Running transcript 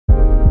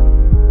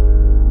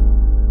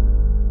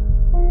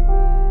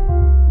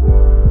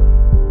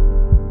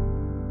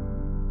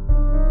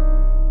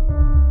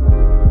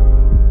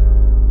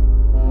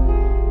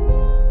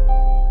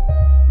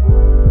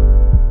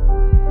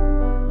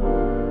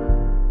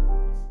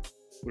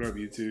What up,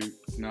 YouTube?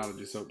 Knowledge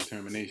is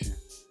self-determination.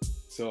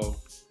 So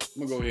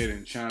I'm gonna go ahead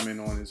and chime in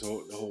on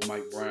the whole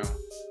Mike Brown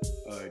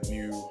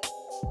new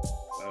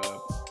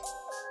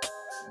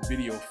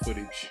video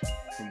footage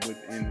from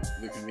within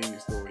the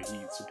convenience store he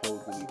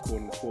supposedly,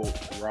 quote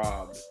unquote,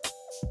 robbed.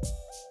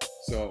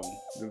 So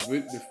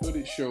the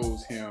footage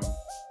shows him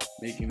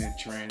making a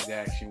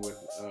transaction with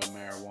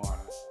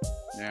marijuana.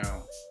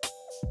 Now,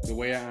 the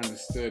way I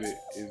understood it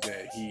is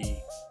that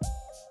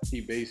he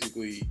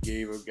basically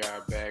gave a guy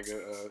a bag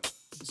of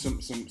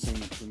some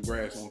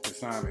grass on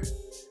consignment.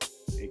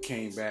 It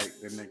came back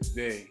the next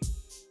day,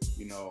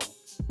 you know,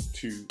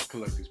 to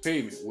collect his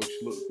payment, which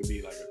looked to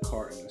be like a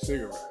carton of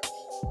cigarettes.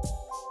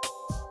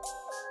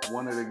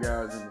 One of the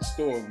guys in the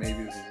store,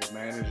 maybe this is a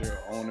manager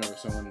or owner or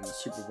someone in a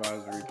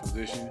supervisory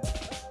position,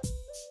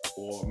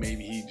 or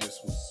maybe he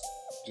just was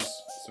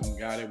some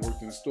guy that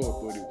worked in the store,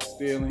 thought he was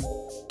stealing,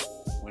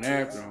 went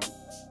after him.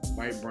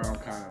 Mike Brown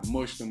kind of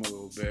mushed him a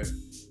little bit,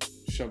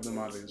 shoved him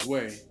out of his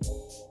way,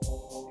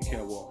 and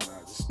kept walking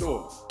out of the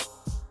store.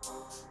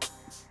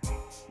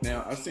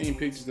 Now, I've seen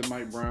pictures of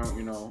Mike Brown,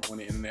 you know, on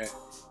the internet,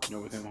 you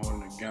know, with him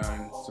holding a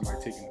gun, somebody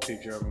taking a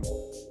picture of him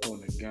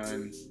holding a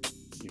gun,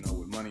 you know,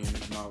 with money in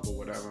his mouth or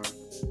whatever,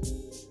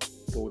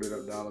 folded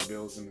up dollar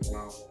bills in his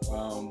mouth.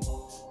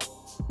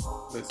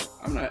 Listen,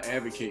 I'm not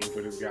advocating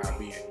for this guy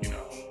being, you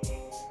know,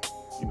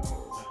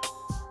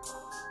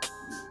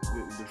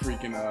 the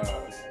freaking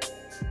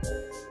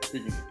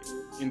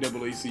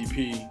NAACP,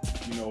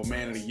 you know,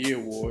 Man of the Year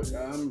award.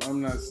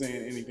 I'm not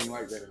saying anything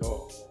like that at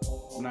all.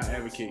 I'm not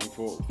advocating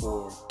for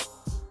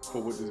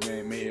what this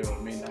man may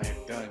or may not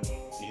have done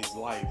in his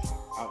life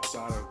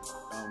outside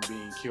of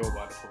being killed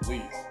by the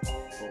police.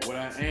 But what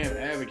I am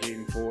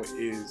advocating for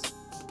is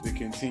the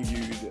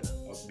continued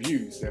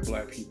abuse that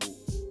black people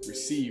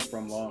receive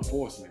from law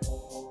enforcement,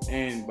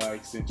 and by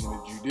extension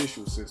the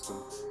judicial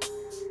system,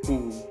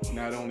 who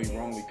not only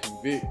wrongly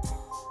convict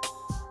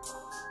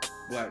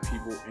black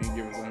people and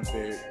give us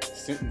unfair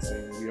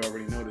sentencing. We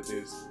already know that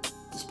there's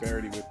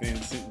disparity within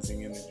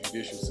sentencing in the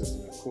judicial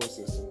system and the court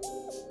system,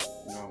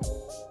 you know,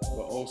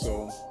 but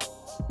also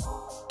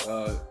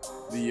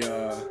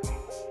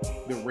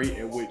the rate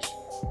at which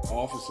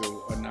officers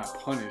are not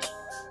punished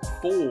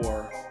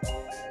for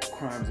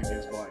crimes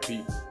against black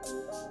people.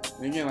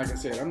 And again, like I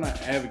said, I'm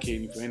not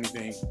advocating for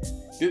anything.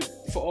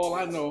 For all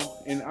I know,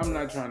 and I'm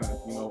not trying to,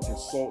 you know,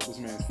 insult this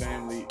man's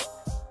family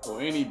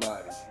or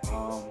anybody.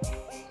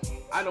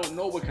 I don't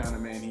know what kind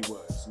of man he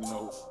was, you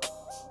know,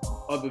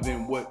 other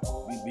than what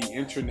the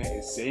internet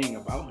is saying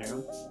about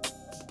him.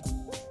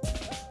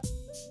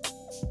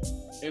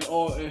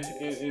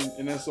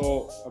 And that's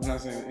all. I'm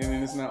not saying,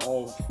 and it's not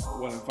all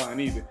well and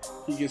fine either.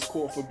 He gets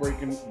caught for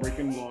breaking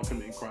the law and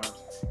committing crimes.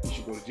 He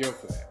should go to jail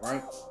for that,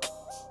 right?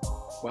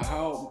 But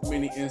how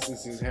many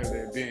instances have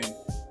there been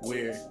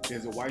where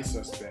there's a white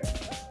suspect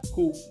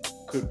who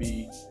could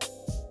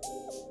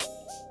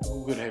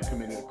have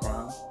committed a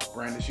crime,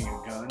 brandishing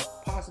a gun,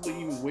 possibly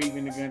even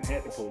waving the gun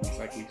at the police,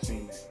 like we've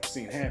seen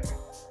happen?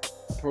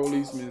 A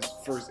policeman's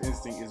first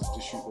instinct is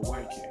to shoot the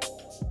white kid.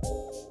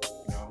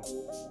 You know,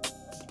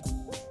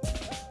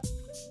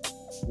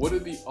 what are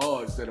the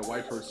odds that a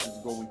white person is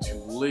going to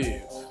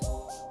live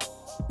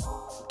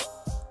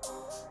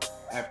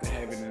after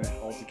having an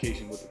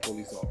altercation with a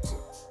police officer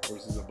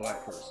versus a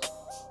black person?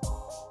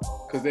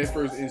 Because their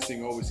first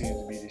instinct always seems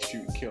to be to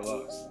shoot and kill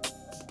us.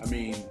 I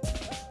mean,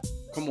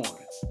 come on.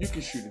 You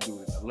can shoot a dude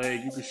in the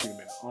leg. You can shoot him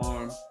in the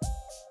arm.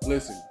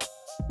 Listen,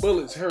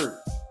 bullets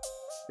hurt.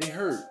 They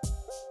hurt.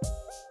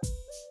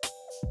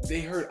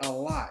 They hurt a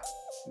lot.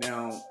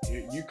 Now,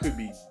 you could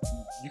be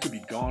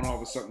gone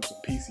off of something,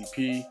 some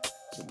PCP,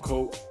 some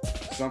coke,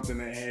 something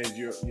that has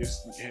you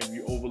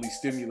overly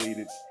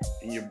stimulated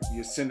and your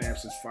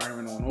synapses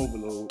firing on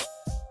overload,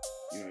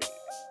 you know,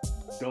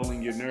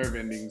 dulling your nerve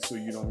endings so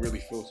you don't really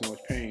feel so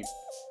much pain.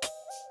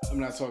 I'm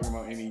not talking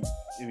about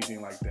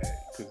anything like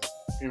that, because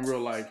in real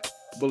life,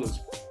 a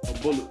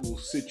bullet will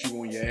sit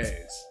you on your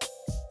ass.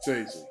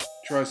 Seriously,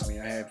 trust me,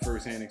 I have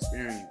first-hand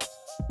experience.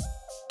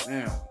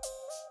 Now,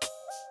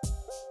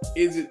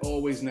 is it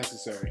always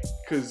necessary?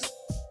 Because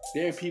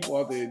there are people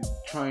out there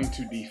trying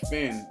to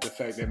defend the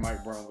fact that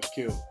Mike Brown was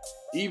killed.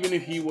 Even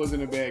if he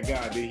wasn't a bad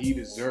guy, did he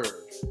deserve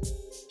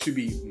to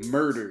be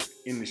murdered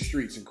in the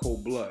streets in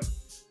cold blood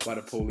by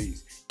the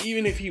police?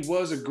 Even if he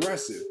was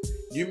aggressive,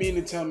 you mean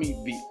to tell me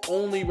the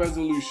only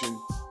resolution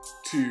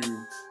to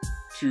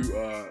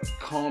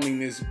calming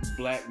this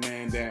black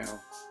man down,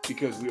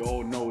 because we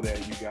all know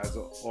that you guys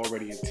are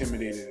already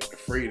intimidated and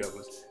afraid of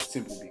us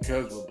simply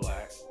because we're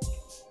black?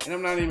 And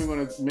I'm not even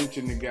going to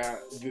mention the guy,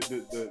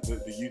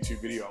 the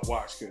YouTube video I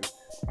watched, because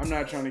I'm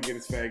not trying to get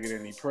his faggot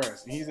any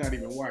press. And he's not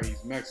even white,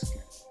 he's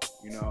Mexican,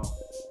 you know.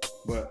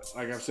 But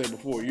like I've said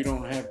before, you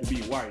don't have to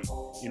be white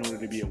in order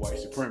to be a white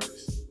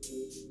supremacist,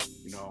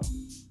 you know.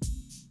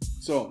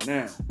 So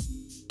now,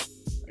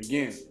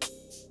 again,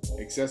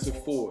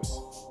 excessive force.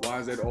 Why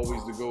is that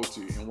always the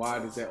go-to? And why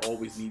does that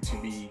always need to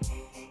be,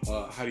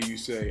 how do you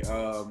say,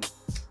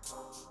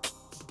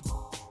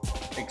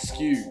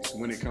 excuse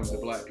when it comes to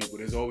black people.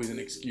 There's always an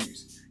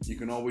excuse. You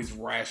can always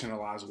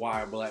rationalize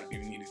why a black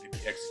dude needed to be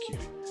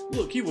executed.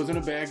 Look, he wasn't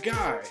a bad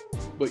guy,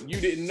 but you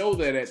didn't know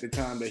that at the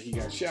time that he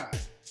got shot.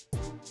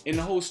 And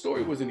the whole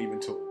story wasn't even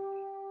told.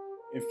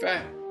 In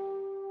fact,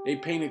 they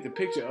painted the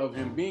picture of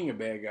him being a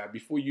bad guy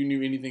before you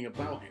knew anything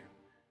about him.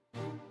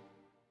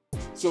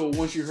 So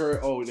once you heard,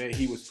 oh, that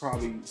he was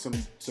probably some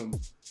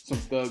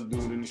thug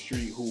dude in the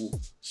street who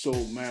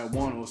sold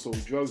marijuana or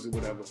sold drugs or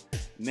whatever,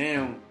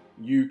 now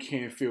you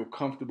can feel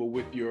comfortable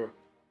with your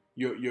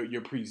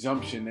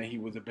presumption that he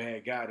was a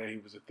bad guy, that he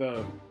was a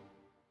thug.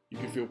 You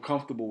can feel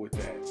comfortable with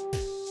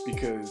that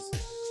because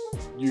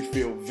you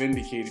feel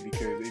vindicated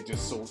because it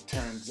just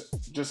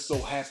so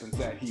happens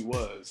that he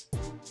was.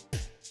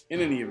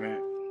 In any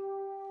event,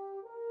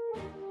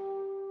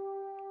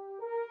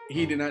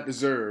 he did not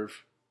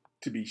deserve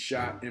to be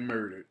shot and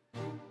murdered.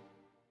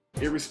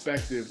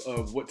 Irrespective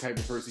of what type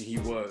of person he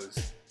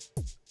was,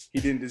 he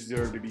didn't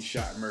deserve to be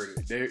shot and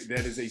murdered.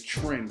 That is a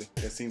trend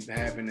that seems to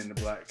happen in the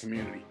black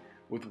community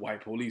with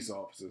white police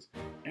officers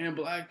and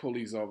black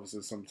police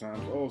officers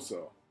sometimes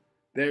also.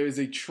 There is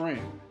a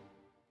trend.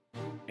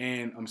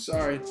 And I'm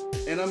sorry,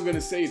 and I'm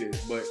gonna say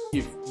this, but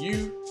if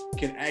you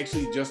can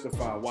actually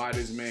justify why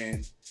this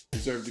man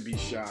deserved to be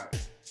shot,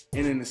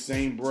 and in the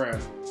same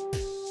breath,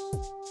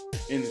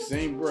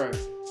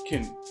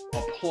 can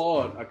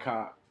applaud a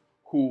cop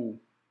who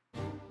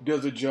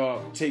does a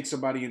job, takes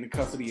somebody into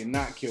custody and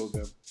not kill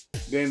them,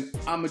 then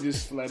I'ma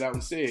just flat out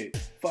and say it.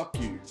 Fuck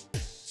you.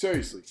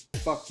 Seriously,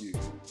 fuck you.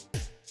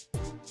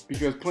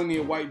 Because plenty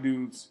of white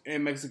dudes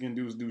and Mexican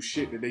dudes do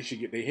shit that they should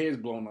get their heads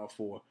blown off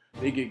for.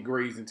 They get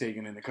grazed and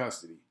taken into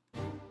custody.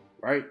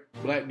 Right?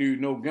 Black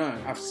dude, no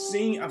gun. I've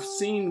seen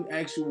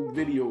actual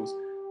videos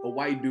of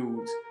white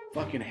dudes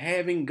fucking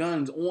having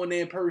guns on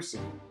their person.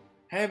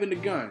 Having a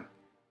gun.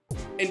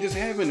 And just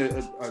having a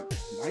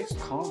nice,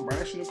 calm,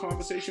 rational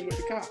conversation with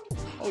the cop.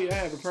 Oh yeah, I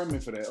have a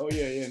permit for that. Oh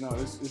yeah, no,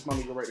 it's my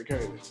legal right to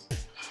carry this.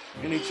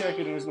 And they check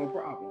it and there's no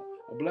problem.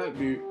 A black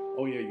dude,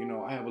 oh yeah,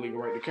 I have a legal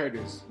right to carry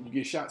this. You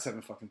get shot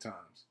 7 fucking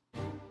times.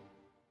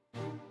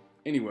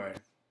 Anyway,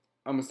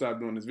 I'm gonna stop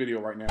doing this video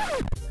right now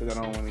because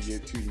I don't want to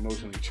get too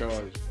emotionally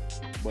charged.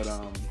 But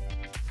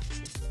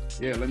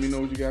yeah, let me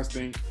know what you guys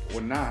think or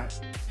not.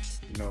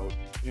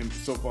 And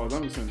so far as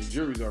I'm concerned, the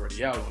jury's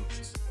already out on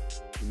this.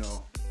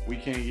 We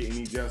can't get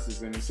any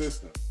justice in the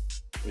system.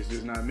 It's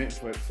just not meant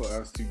for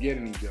us to get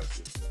any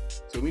justice.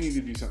 So we need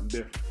to do something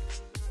different.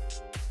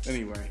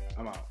 Anyway,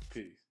 I'm out.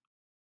 Peace.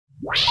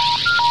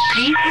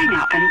 Please hang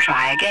up and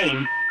try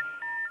again.